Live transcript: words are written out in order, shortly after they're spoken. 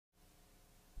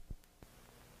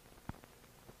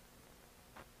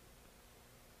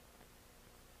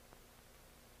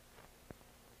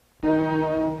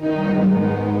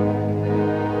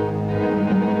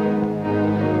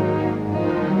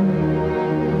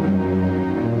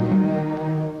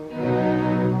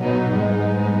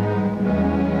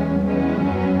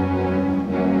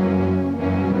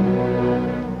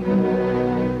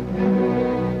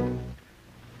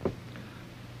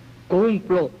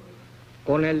Cumplo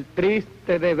con el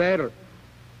triste deber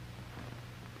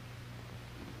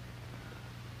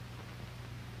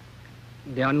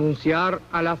de anunciar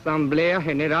a la Asamblea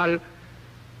General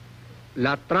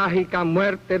la trágica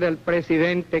muerte del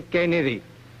presidente Kennedy,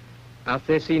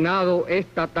 asesinado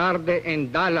esta tarde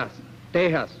en Dallas,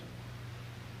 Texas.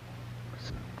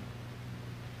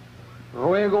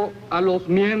 Ruego a los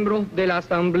miembros de la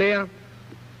Asamblea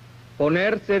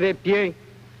ponerse de pie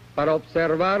para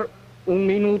observar un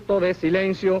minuto de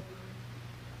silencio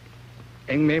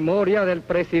en memoria del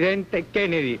presidente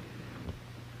Kennedy.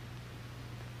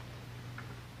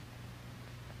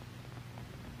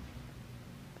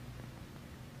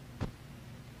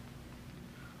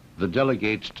 The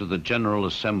delegates to the General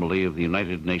Assembly of the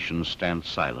United Nations stand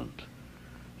silent,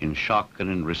 in shock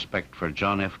and in respect for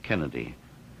John F. Kennedy,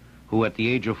 who at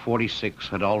the age of 46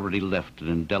 had already left an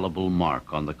indelible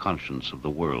mark on the conscience of the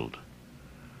world.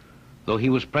 Though he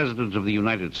was President of the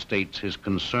United States, his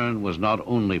concern was not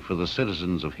only for the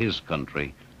citizens of his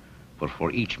country, but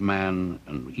for each man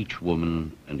and each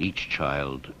woman and each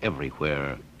child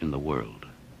everywhere in the world.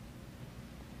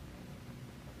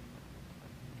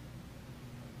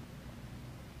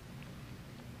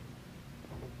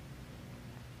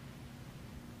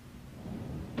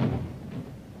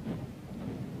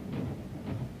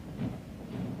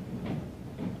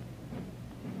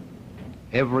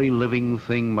 Every living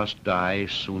thing must die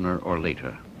sooner or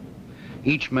later.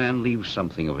 Each man leaves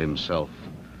something of himself.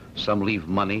 Some leave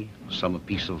money, some a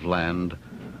piece of land,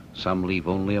 some leave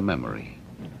only a memory.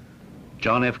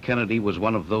 John F. Kennedy was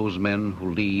one of those men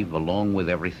who leave, along with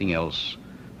everything else,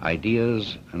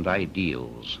 ideas and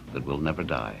ideals that will never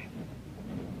die.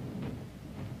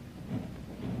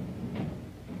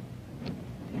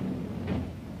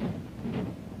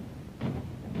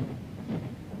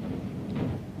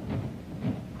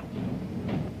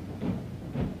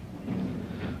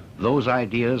 Those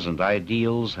ideas and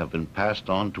ideals have been passed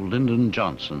on to Lyndon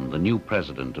Johnson, the new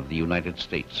President of the United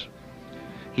States.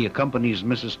 He accompanies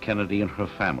Mrs. Kennedy and her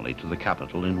family to the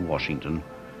Capitol in Washington,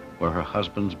 where her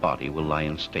husband's body will lie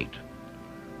in state.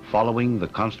 Following the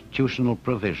constitutional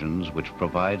provisions which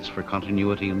provides for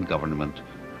continuity in government,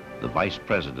 the Vice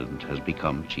President has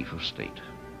become Chief of State.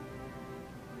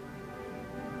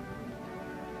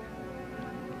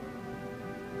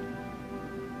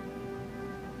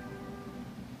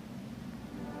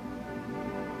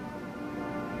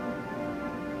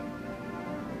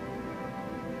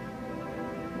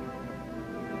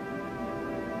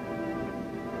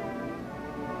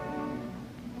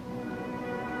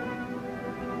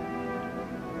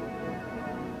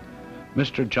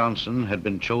 Mr. Johnson had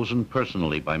been chosen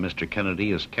personally by Mr.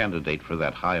 Kennedy as candidate for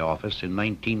that high office in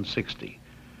 1960,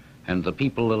 and the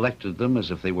people elected them as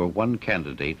if they were one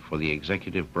candidate for the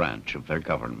executive branch of their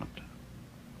government.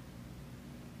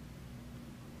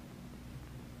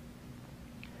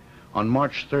 On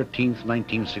March 13th,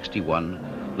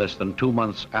 1961, less than 2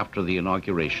 months after the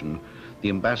inauguration, the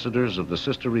ambassadors of the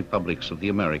sister republics of the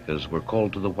Americas were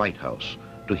called to the White House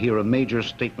to hear a major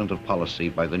statement of policy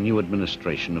by the new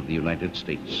administration of the United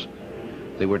States.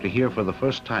 They were to hear for the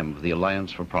first time of the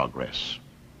Alliance for Progress.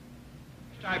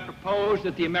 I propose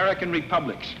that the American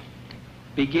republics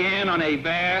begin on a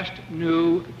vast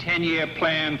new 10-year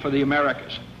plan for the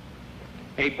Americas,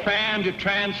 a plan to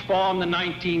transform the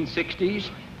 1960s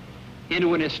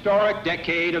into an historic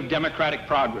decade of democratic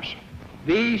progress.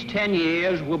 These 10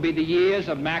 years will be the years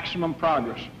of maximum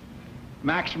progress,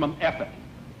 maximum effort,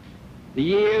 the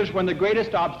years when the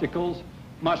greatest obstacles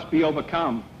must be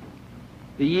overcome,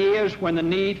 the years when the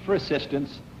need for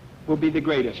assistance will be the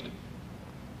greatest.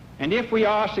 And if we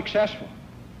are successful,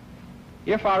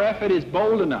 if our effort is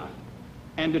bold enough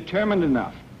and determined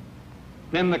enough,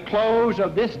 then the close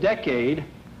of this decade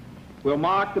will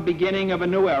mark the beginning of a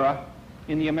new era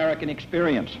in the American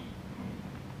experience.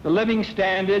 The living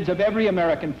standards of every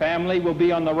American family will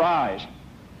be on the rise.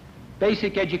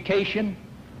 Basic education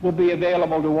will be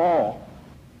available to all.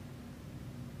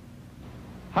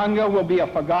 Hunger will be a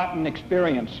forgotten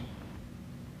experience.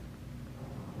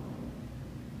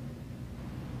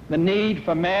 The need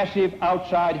for massive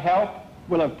outside help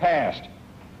will have passed.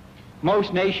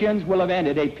 Most nations will have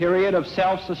entered a period of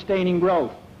self-sustaining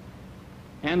growth.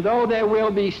 And though there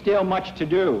will be still much to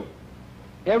do,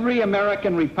 every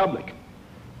American republic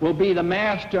will be the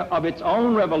master of its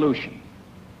own revolution,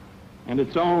 and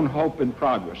its own hope and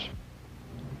progress.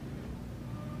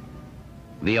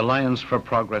 The Alliance for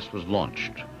Progress was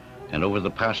launched, and over the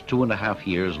past 2.5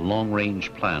 years,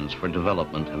 long-range plans for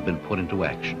development have been put into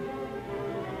action.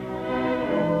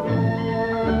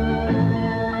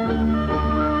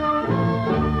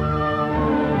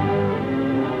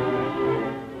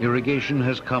 Irrigation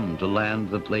has come to land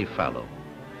that lay fallow.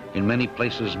 In many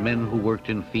places, men who worked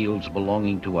in fields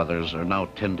belonging to others are now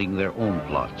tending their own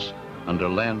plots under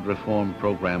land reform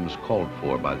programs called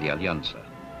for by the Alianza.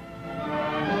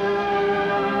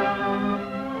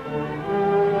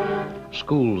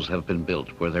 Schools have been built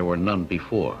where there were none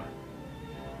before.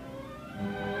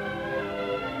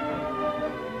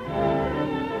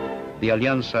 The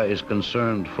Alianza is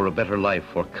concerned for a better life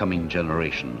for coming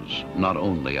generations, not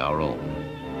only our own.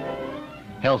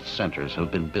 Health centers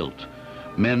have been built.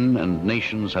 Men and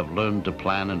nations have learned to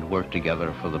plan and work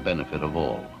together for the benefit of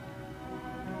all.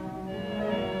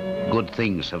 Good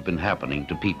things have been happening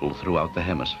to people throughout the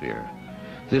hemisphere.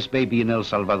 This baby in El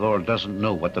Salvador doesn't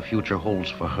know what the future holds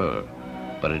for her,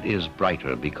 but it is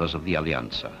brighter because of the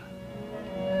Alianza.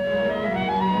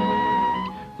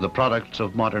 The products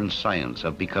of modern science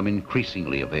have become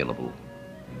increasingly available.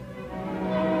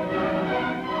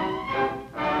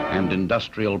 And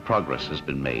industrial progress has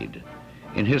been made.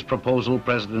 In his proposal,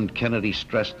 President Kennedy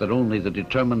stressed that only the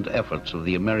determined efforts of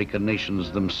the American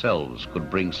nations themselves could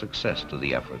bring success to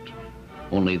the effort.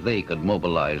 Only they could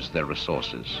mobilize their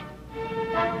resources.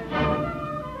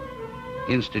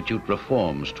 Institute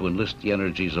reforms to enlist the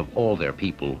energies of all their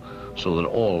people so that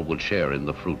all would share in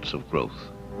the fruits of growth.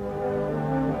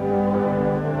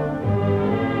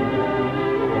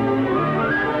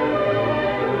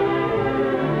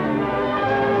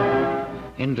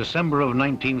 In December of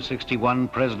 1961,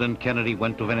 President Kennedy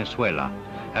went to Venezuela.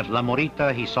 At La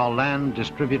Morita, he saw land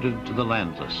distributed to the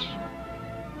landless.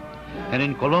 And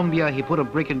in Colombia, he put a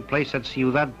brick in place at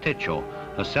Ciudad Techo,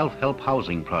 a self-help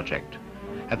housing project.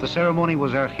 At the ceremony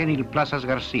was Argenil Plazas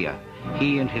Garcia.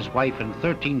 He and his wife and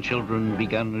 13 children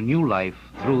began a new life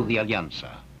through the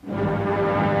Alianza.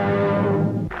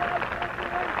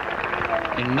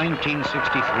 In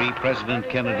 1963, President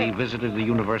Kennedy visited the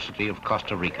University of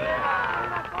Costa Rica.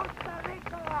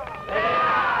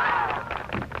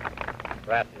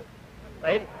 Gracias.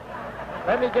 Lady,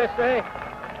 let me just say,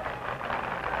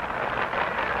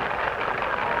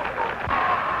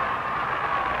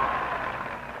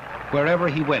 wherever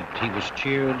he went, he was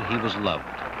cheered, he was loved.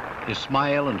 His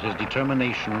smile and his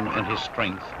determination and his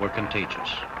strength were contagious.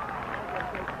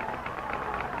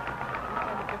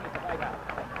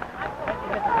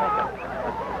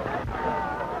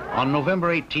 On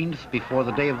November 18th, before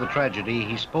the day of the tragedy,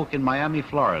 he spoke in Miami,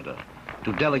 Florida,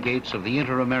 to delegates of the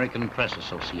Inter-American Press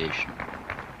Association.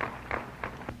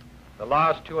 The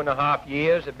last 2.5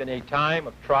 years have been a time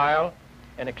of trial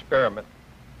and experiment.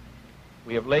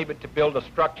 We have labored to build a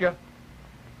structure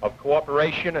of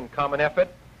cooperation and common effort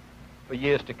for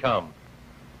years to come.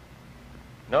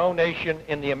 No nation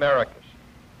in the Americas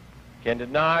can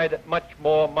deny that much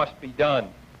more must be done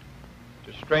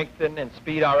to strengthen and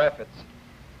speed our efforts,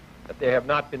 that there have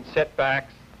not been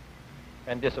setbacks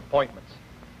and disappointments.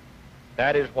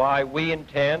 That is why we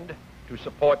intend to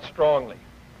support strongly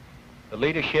the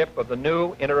leadership of the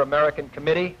new Inter-American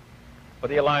Committee for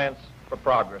the Alliance for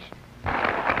Progress.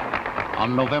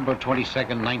 On November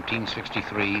 22nd,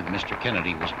 1963, Mr.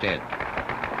 Kennedy was dead,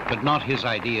 but not his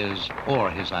ideas or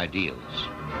his ideals.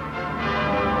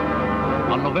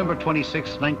 On November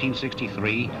 26,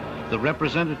 1963, the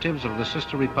representatives of the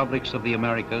sister republics of the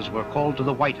Americas were called to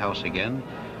the White House again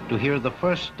to hear the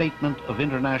first statement of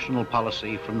international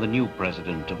policy from the new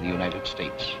President of the United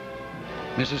States.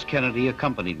 Mrs. Kennedy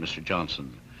accompanied Mr.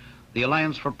 Johnson. The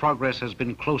Alliance for Progress has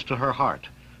been close to her heart,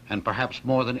 and perhaps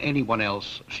more than anyone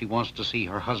else, she wants to see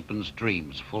her husband's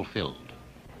dreams fulfilled.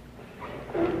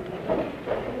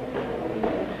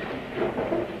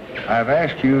 I've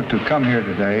asked you to come here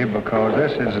today because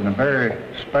this is, in a very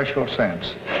special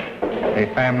sense,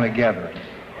 a family gathering.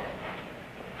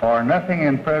 For nothing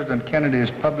in President Kennedy's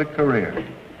public career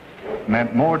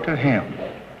meant more to him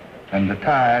than the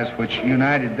ties which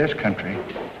united this country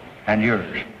and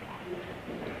yours.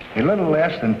 A little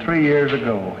less than 3 years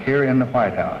ago, here in the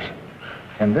White House,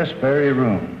 in this very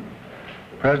room,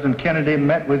 President Kennedy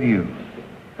met with you,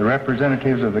 the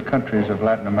representatives of the countries of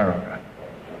Latin America.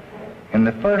 In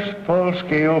the first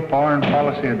full-scale foreign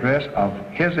policy address of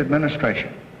his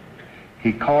administration,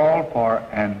 he called for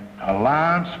an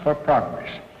alliance for progress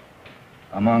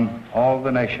among all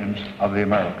the nations of the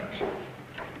Americas.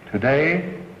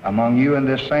 Today, among you in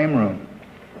this same room,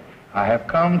 I have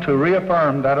come to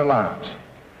reaffirm that alliance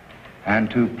and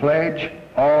to pledge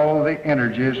all the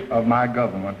energies of my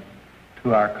government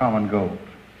to our common goals.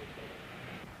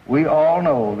 We all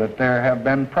know that there have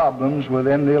been problems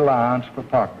within the Alliance for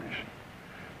Progress,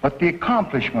 but the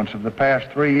accomplishments of the past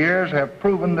 3 years have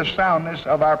proven the soundness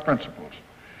of our principles.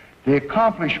 The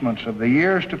accomplishments of the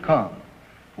years to come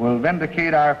will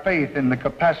vindicate our faith in the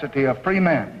capacity of free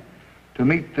men to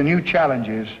meet the new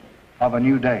challenges of a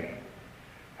new day.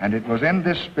 And it was in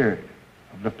this spirit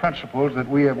of the principles that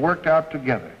we have worked out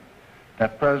together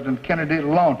that President Kennedy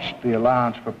launched the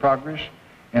Alliance for Progress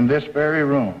in this very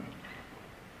room,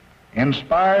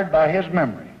 inspired by his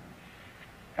memory.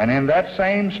 And in that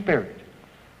same spirit,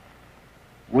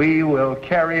 we will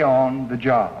carry on the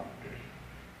job.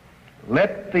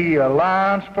 Let the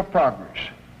Alliance for Progress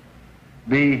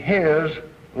be his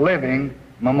living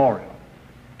memorial.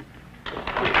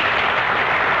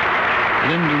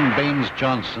 Lyndon Baines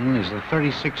Johnson is the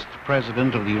 36th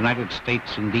President of the United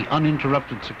States in the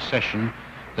uninterrupted succession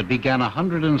that began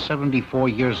 174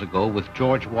 years ago with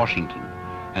George Washington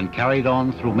and carried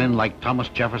on through men like Thomas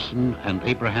Jefferson and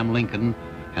Abraham Lincoln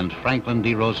and Franklin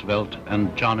D. Roosevelt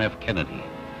and John F. Kennedy.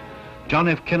 John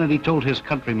F. Kennedy told his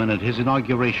countrymen at his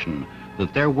inauguration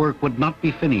that their work would not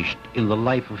be finished in the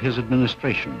life of his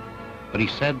administration. But he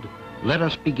said, "Let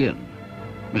us begin."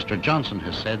 Mr. Johnson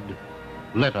has said,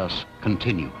 "Let us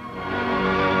continue."